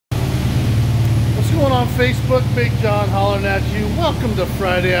on Facebook, Big John hollering at you. Welcome to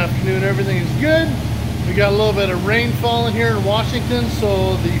Friday afternoon. Everything is good. We got a little bit of rain falling here in Washington,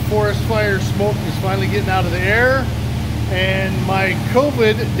 so the forest fire smoke is finally getting out of the air. And my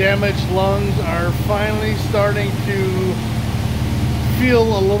COVID damaged lungs are finally starting to feel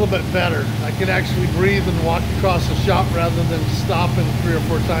a little bit better. I can actually breathe and walk across the shop rather than stopping 3 or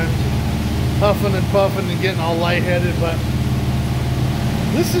 4 times, huffing and puffing and getting all lightheaded. But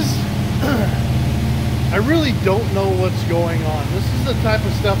this is I really don't know what's going on. This is the type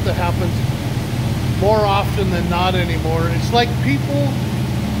of stuff that happens more often than not anymore. It's like people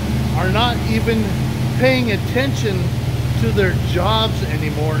are not even paying attention to their jobs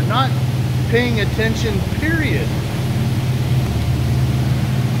anymore, not paying attention, period.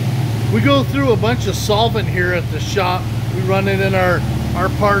 We go through a bunch of solvent here at the shop. We run it in our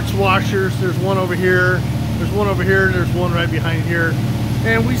parts washers. There's one over here, there's one over here, there's one right behind here.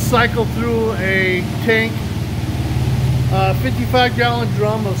 And we cycle through a tank, 55-gallon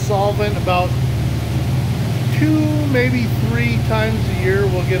drum of solvent. About 2, maybe 3 times a year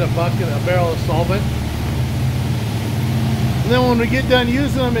we'll get a bucket, a barrel of solvent. And then when we get done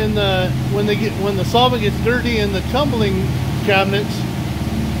using them when the solvent gets dirty in the tumbling cabinets,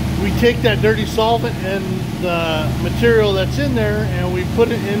 we take that dirty solvent and the material that's in there and we put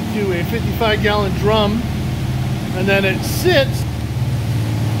it into a 55-gallon drum, and then it sits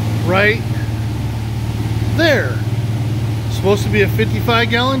right there. It's supposed to be a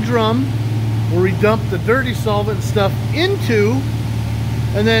 55-gallon drum where we dump the dirty solvent stuff into,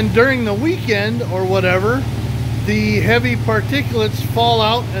 and then during the weekend or whatever, the heavy particulates fall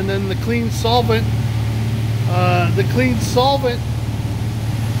out, and then the clean solvent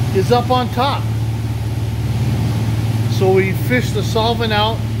is up on top. So we fish the solvent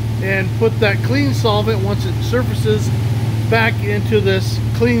out and put that clean solvent, once it surfaces, back into this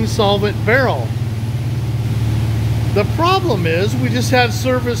clean solvent barrel. The problem is we just had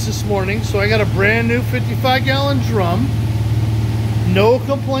service this morning, so I got a brand new 55-gallon drum. No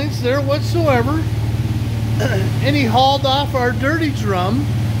complaints there whatsoever. And he hauled off our dirty drum.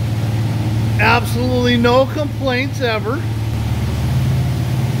 Absolutely no complaints ever.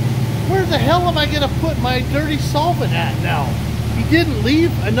 Where the hell am I going to put my dirty solvent at now? He didn't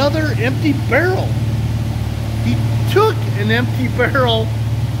leave another empty barrel. He took an empty barrel,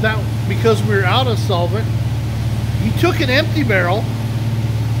 because we were out of solvent. He took an empty barrel,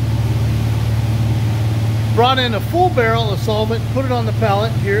 brought in a full barrel of solvent, put it on the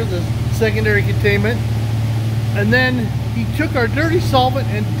pallet here, the secondary containment, and then he took our dirty solvent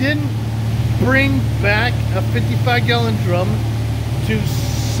and didn't bring back a 55-gallon drum to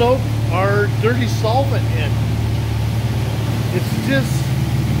soak our dirty solvent in.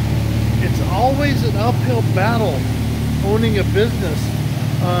 It's always an uphill battle owning a business.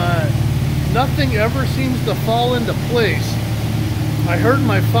 Nothing ever seems to fall into place. I heard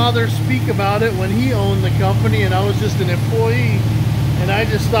my father speak about it when he owned the company and I was just an employee, and I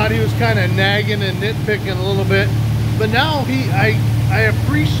just thought he was kind of nagging and nitpicking a little bit. But now I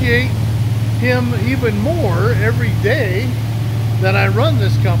appreciate him even more every day that I run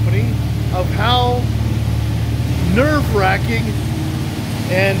this company, of how nerve-wracking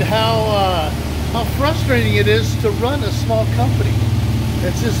and how frustrating it is to run a small company.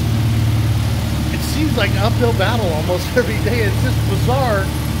 It seems like an uphill battle almost every day. It's just bizarre,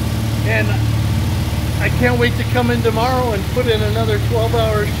 and I can't wait to come in tomorrow and put in another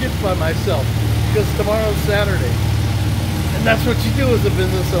 12-hour shift by myself, because tomorrow's Saturday. And that's what you do as a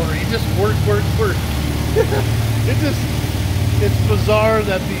business owner. You just work. It's bizarre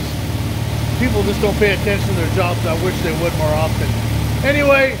that these people just don't pay attention to their jobs. I wish they would more often.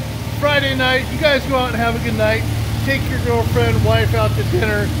 Anyway, Friday night, you guys go out and have a good night. Take your girlfriend, wife out to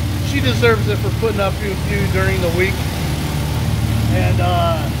dinner. She deserves it for putting up with you during the week. And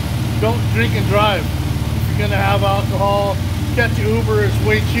don't drink and drive. If you're gonna have alcohol, catch an Uber is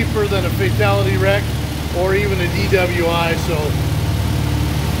way cheaper than a fatality wreck or even a DWI. So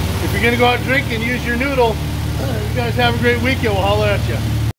if you're gonna go out drinking, use your noodle. You guys have a great weekend. We'll holler at you.